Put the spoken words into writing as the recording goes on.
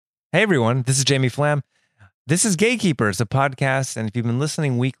Hey everyone, this is Jamie Flam. This is Gatekeepers, a podcast, and if you've been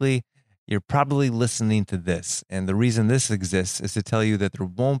listening weekly, you're probably listening to this. And the reason this exists is to tell you that there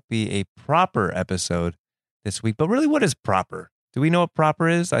won't be a proper episode this week. But really, what is proper? Do we know what proper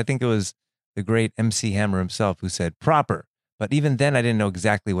is? I think it was the great MC Hammer himself who said proper. But even then, I didn't know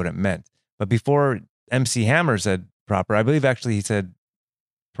exactly what it meant. But before MC Hammer said proper, I believe actually he said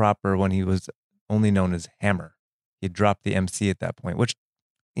proper when he was only known as Hammer. He dropped the MC at that point, which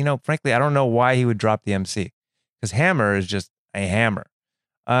frankly, I don't know why he would drop the MC because Hammer is just a hammer.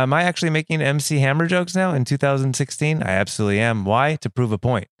 Am I actually making MC Hammer jokes now in 2016? I absolutely am. Why? To prove a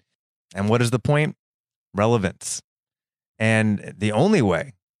point. And what is the point? Relevance. And the only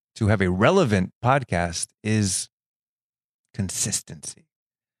way to have a relevant podcast is consistency.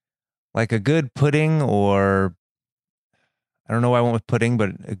 Like a good pudding, or I don't know why I went with pudding,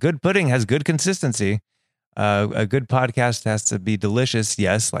 but a good pudding has good consistency. A good podcast has to be delicious,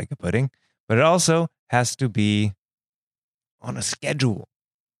 yes, like a pudding, but it also has to be on a schedule.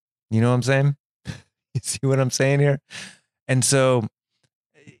 You know what I'm saying? You see what I'm saying here? And so,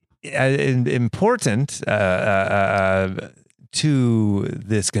 important to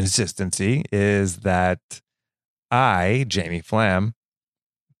this consistency is that I, Jamie Flam,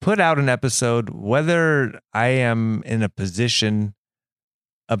 put out an episode whether I am in a position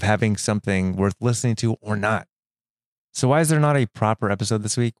of having something worth listening to or not. So why is there not a proper episode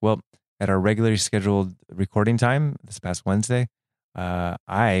this week? Well, at our regularly scheduled recording time this past Wednesday,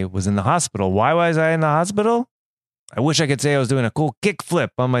 I was in the hospital. Why was I in the hospital? I wish I could say I was doing a cool kickflip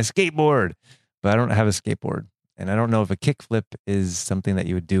on my skateboard, but I don't have a skateboard. And I don't know if a kickflip is something that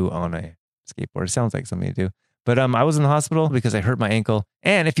you would do on a skateboard. It sounds like something to do. But I was in the hospital because I hurt my ankle.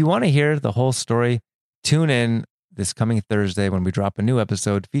 And if you want to hear the whole story, tune in this coming Thursday when we drop a new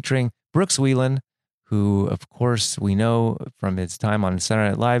episode featuring Brooks Wheelan, who, of course, we know from his time on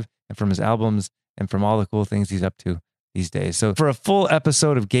Saturday Night Live and from his albums and from all the cool things he's up to these days. So for a full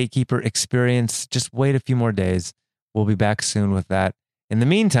episode of Gatekeeper Experience, just wait a few more days. We'll be back soon with that. In the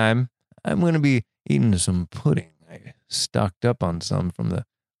meantime, I'm going to be eating some pudding. I stocked up on some from the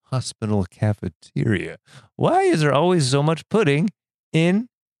hospital cafeteria. Why is there always so much pudding in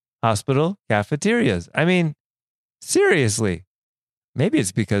hospital cafeterias? I mean, seriously, maybe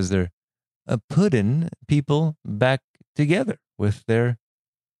it's because they're putting people back together with their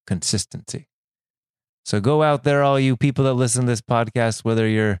consistency. So go out there, all you people that listen to this podcast, whether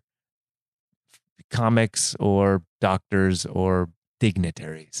you're comics or doctors or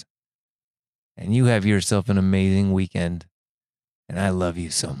dignitaries, and you have yourself an amazing weekend. And I love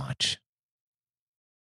you so much.